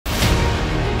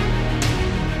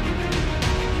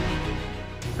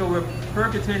So we're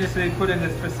percutaneously putting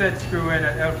this facet screw in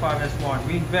at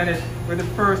L5S1. We're the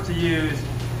first to use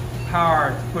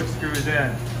power to put screws in.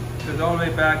 It was all the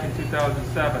way back in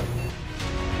 2007.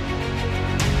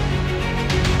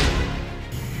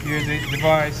 Here's the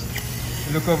device.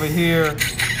 You look over here,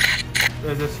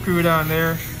 there's a screw down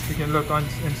there. You can look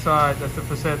inside, that's the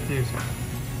FacetFuse.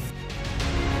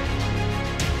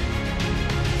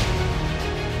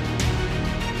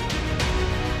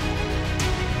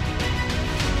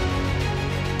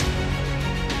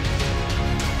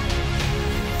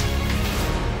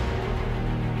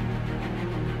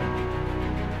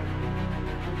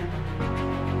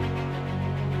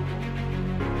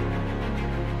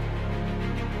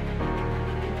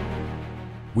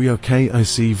 We are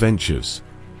KIC Ventures,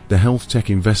 the health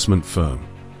tech investment firm,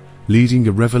 leading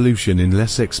a revolution in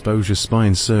less exposure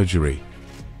spine surgery,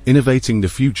 innovating the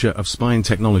future of spine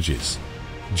technologies.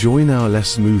 Join our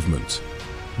less movement.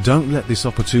 Don't let this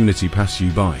opportunity pass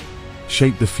you by.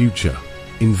 Shape the future.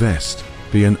 Invest.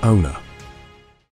 Be an owner.